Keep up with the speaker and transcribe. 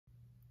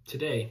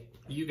Today,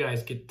 you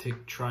guys get to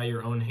try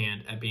your own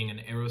hand at being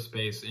an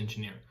aerospace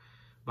engineer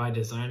by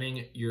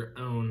designing your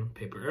own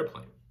paper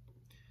airplane.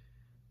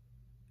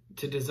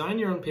 To design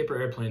your own paper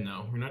airplane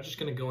though, we're not just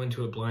going to go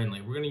into it blindly.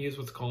 We're going to use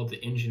what's called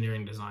the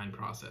engineering design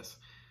process.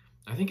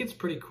 I think it's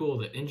pretty cool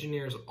that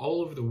engineers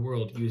all over the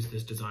world use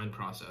this design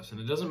process, and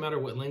it doesn't matter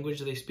what language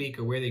they speak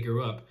or where they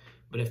grew up,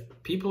 but if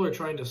people are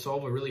trying to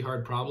solve a really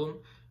hard problem,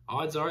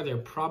 odds are they're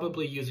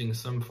probably using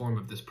some form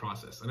of this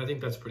process, and I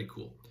think that's pretty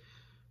cool.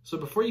 So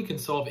before you can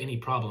solve any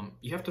problem,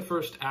 you have to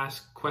first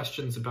ask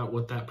questions about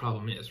what that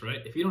problem is,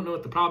 right? If you don't know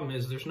what the problem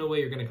is, there's no way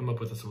you're going to come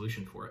up with a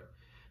solution for it.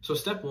 So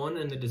step one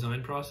in the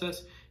design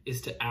process is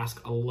to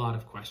ask a lot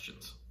of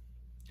questions.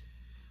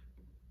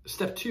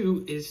 Step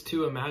two is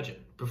to imagine.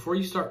 Before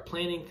you start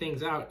planning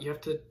things out, you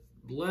have to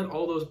let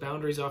all those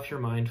boundaries off your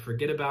mind,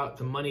 forget about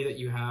the money that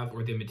you have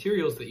or the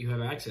materials that you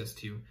have access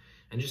to,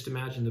 and just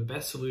imagine the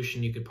best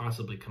solution you could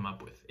possibly come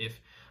up with if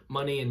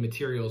money and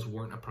materials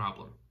weren't a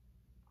problem.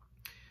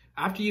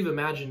 After you've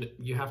imagined,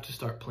 you have to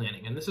start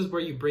planning, and this is where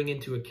you bring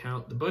into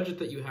account the budget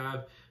that you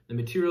have, the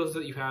materials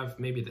that you have,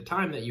 maybe the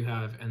time that you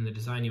have, and the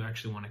design you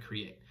actually want to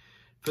create.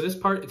 For this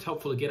part, it's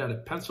helpful to get out a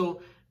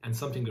pencil and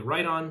something to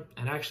write on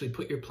and actually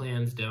put your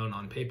plans down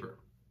on paper.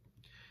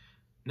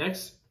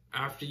 Next,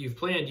 after you've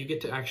planned, you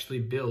get to actually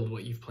build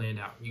what you've planned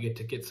out. You get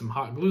to get some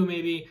hot glue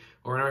maybe,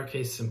 or in our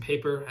case, some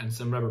paper and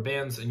some rubber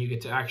bands, and you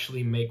get to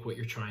actually make what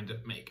you're trying to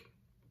make.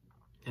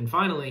 And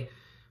finally,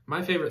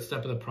 my favorite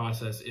step of the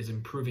process is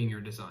improving your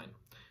design.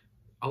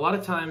 A lot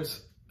of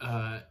times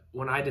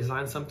when I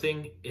design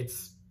something,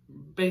 it's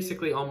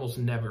basically almost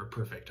never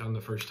perfect on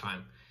the first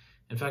time.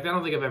 In fact, I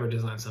don't think I've ever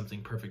designed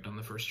something perfect on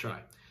the first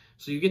try.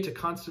 So you get to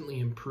constantly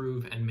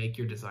improve and make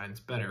your designs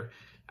better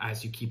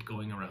as you keep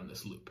going around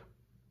this loop.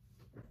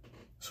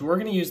 So we're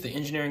going to use the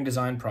engineering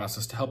design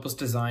process to help us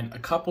design a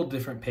couple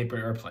different paper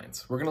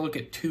airplanes. We're going to look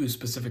at two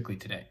specifically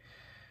today.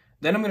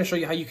 Then I'm going to show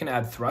you how you can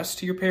add thrust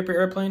to your paper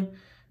airplane.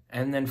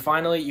 And then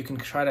finally, you can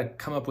try to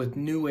come up with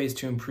new ways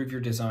to improve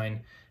your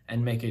design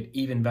and make it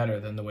even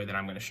better than the way that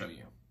I'm going to show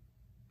you.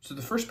 So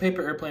the first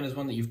paper airplane is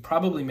one that you've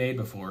probably made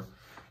before,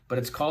 but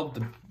it's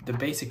called the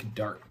basic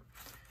dart.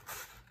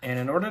 And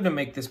in order to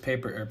make this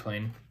paper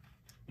airplane,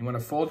 you want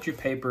to fold your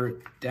paper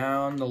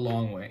down the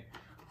long way,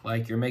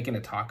 like you're making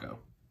a taco.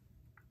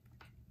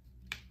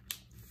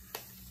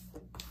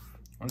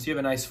 Once you have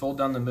a nice fold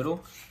down the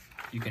middle,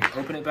 you can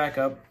open it back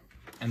up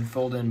and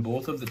fold in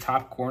both of the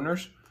top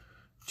corners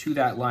to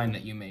that line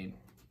that you made.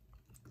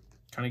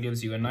 Kind of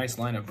gives you a nice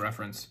line of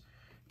reference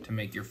to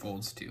make your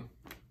folds to.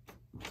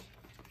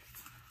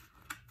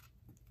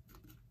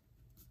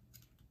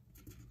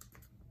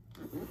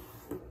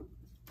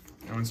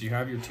 And once you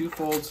have your two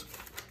folds,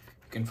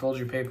 you can fold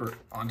your paper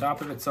on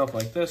top of itself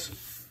like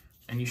this,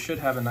 and you should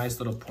have a nice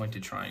little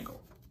pointed triangle.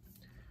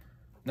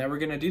 Now we're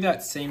going to do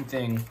that same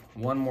thing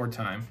one more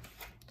time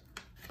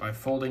by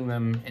folding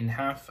them in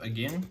half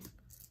again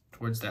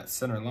towards that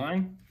center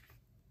line.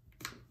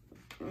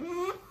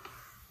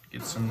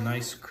 Get some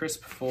nice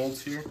crisp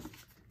folds here.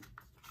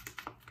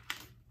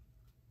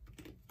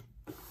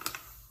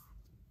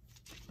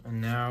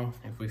 And now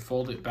if we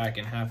fold it back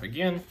in half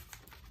again,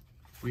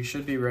 we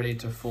should be ready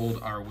to fold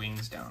our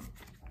wings down.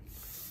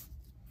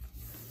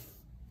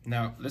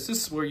 Now this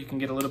is where you can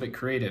get a little bit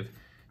creative.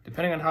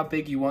 Depending on how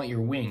big you want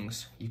your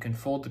wings, you can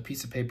fold the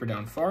piece of paper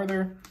down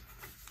farther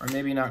or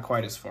maybe not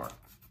quite as far.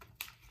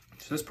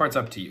 So this part's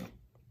up to you.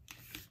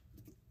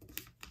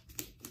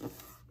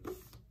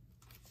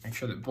 Make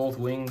sure that both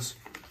wings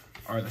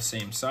are the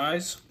same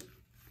size.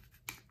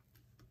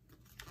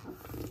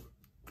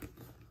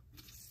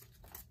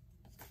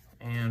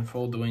 And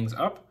fold the wings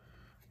up.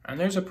 And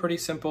there's a pretty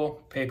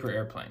simple paper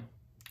airplane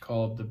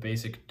called the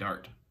basic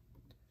dart.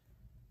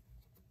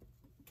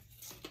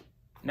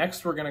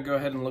 Next, we're going to go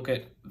ahead and look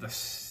at the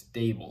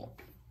stable.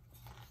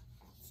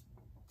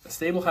 The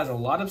stable has a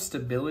lot of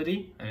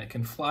stability and it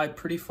can fly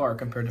pretty far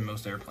compared to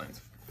most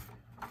airplanes.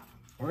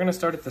 We're going to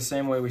start it the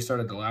same way we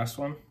started the last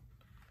one.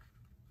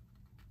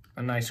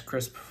 A nice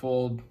crisp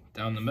fold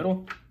down the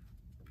middle.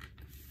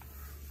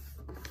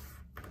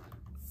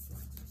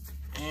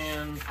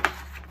 And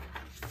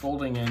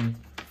folding in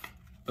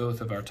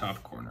both of our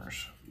top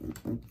corners.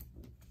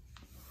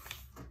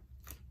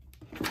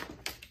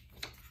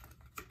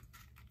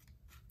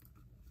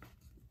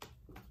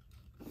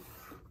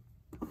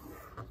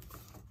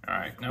 All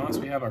right, now once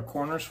we have our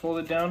corners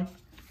folded down,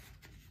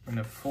 we're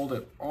going to fold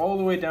it all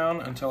the way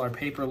down until our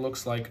paper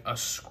looks like a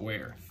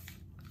square.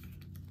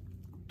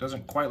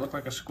 Doesn't quite look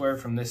like a square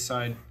from this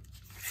side.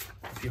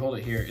 If you hold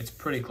it here, it's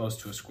pretty close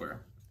to a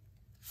square.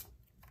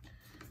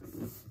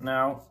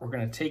 Now we're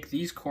going to take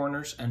these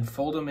corners and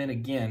fold them in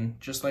again,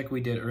 just like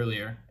we did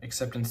earlier,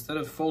 except instead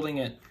of folding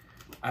it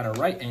at a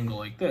right angle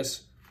like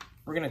this,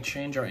 we're going to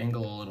change our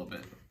angle a little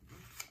bit.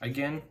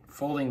 Again,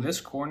 folding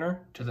this corner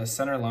to the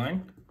center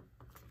line.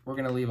 We're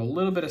going to leave a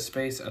little bit of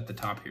space at the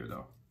top here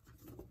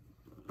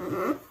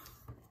though.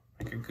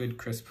 Make a good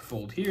crisp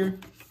fold here.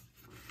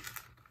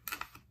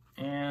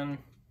 And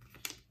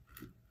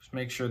just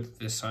make sure that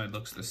this side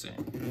looks the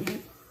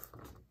same.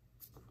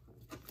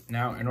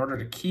 Now, in order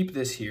to keep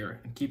this here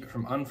and keep it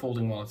from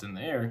unfolding while it's in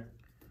the air,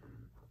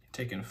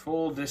 take and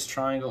fold this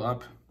triangle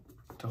up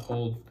to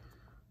hold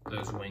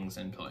those wings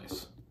in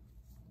place.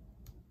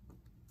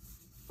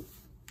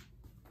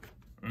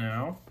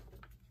 Now,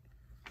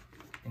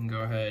 you can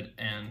go ahead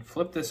and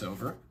flip this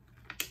over,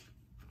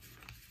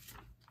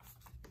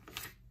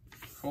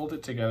 fold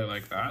it together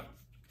like that,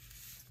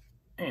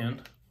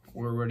 and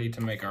we're ready to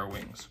make our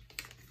wings.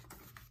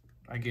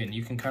 Again,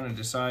 you can kind of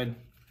decide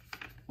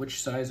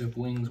which size of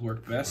wings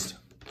work best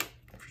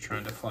if you're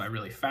trying to fly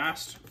really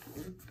fast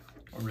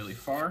or really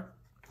far.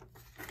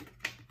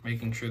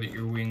 Making sure that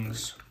your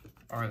wings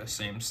are the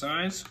same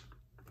size.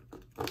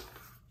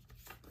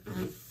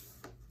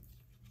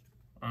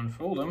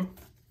 Unfold them,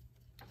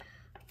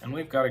 and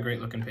we've got a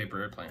great looking paper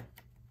airplane.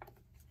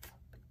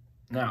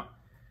 Now,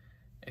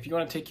 if you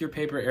want to take your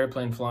paper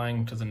airplane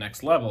flying to the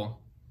next level,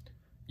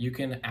 you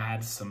can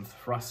add some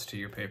thrust to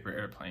your paper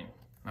airplane.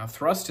 Now,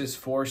 thrust is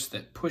force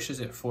that pushes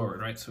it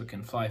forward, right? So it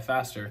can fly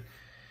faster.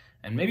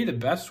 And maybe the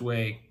best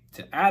way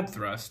to add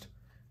thrust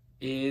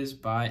is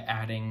by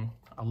adding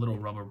a little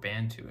rubber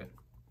band to it.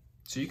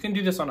 So you can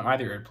do this on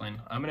either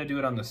airplane. I'm gonna do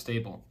it on the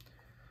Stable.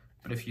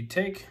 But if you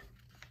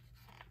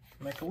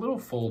make a little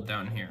fold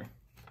down here,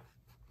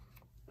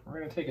 we're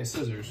gonna take a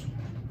scissors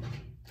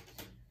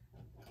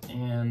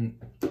and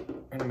we're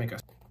gonna make a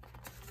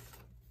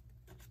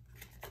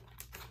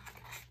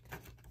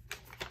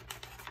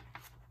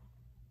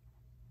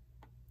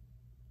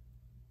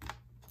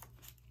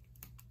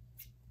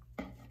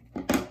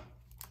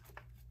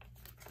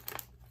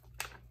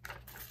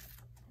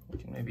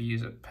maybe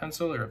use a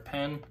pencil or a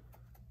pen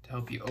to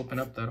help you open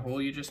up that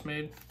hole you just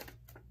made.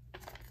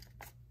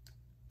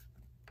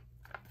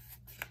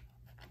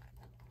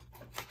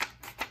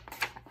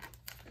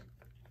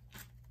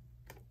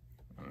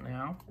 And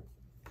now,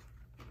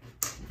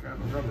 grab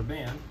a rubber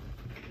band.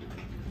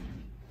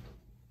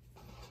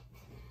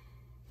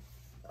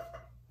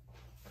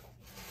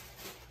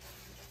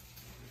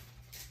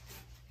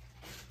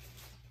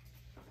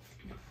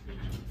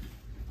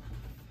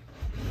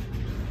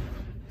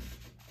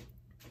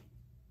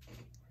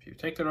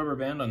 Take the rubber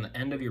band on the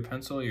end of your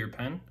pencil or your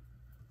pen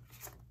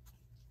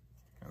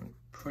and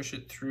push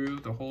it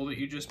through the hole that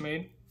you just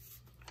made.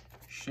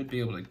 You should be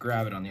able to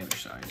grab it on the other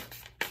side.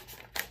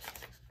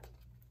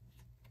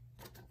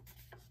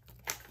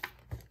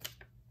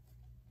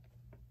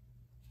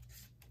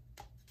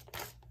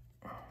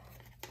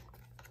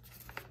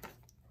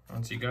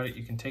 Once you got it,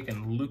 you can take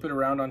and loop it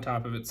around on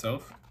top of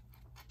itself,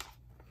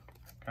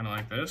 kind of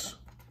like this.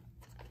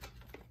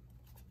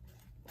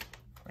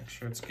 Make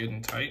sure it's good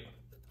and tight.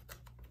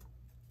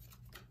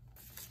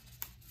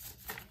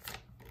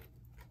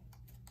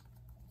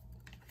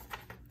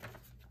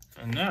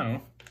 And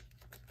now,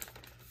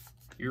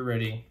 you're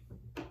ready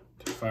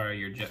to fire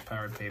your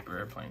jet-powered paper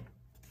airplane.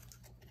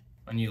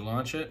 When you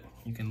launch it,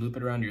 you can loop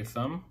it around your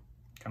thumb,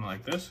 kind of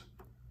like this,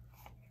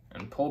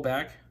 and pull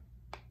back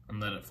and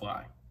let it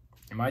fly.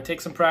 It might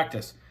take some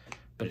practice,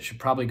 but it should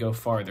probably go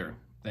farther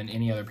than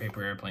any other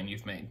paper airplane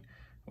you've made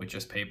with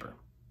just paper.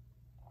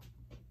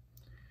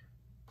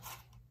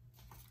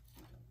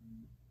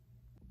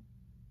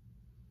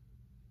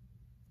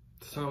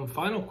 Some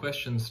final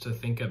questions to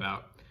think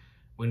about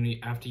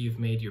after you've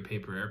made your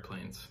paper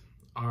airplanes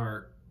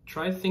are,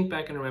 try to think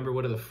back and remember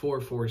what are the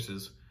 4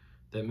 forces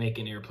that make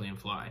an airplane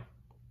fly.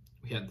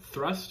 We had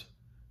thrust,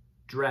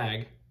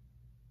 drag,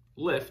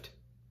 lift,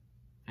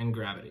 and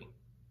gravity.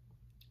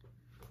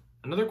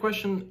 Another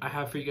question I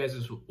have for you guys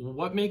is,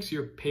 what makes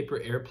your paper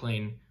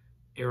airplane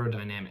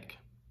aerodynamic?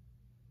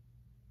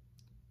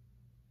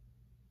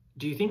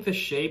 Do you think the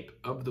shape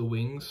of the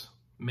wings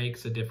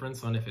makes a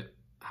difference on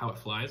how it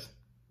flies?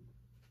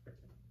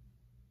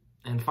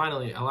 And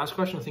finally, a last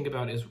question to think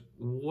about is,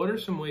 what are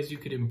some ways you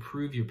could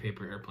improve your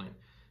paper airplane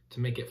to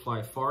make it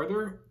fly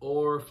farther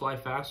or fly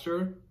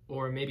faster,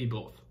 or maybe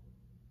both?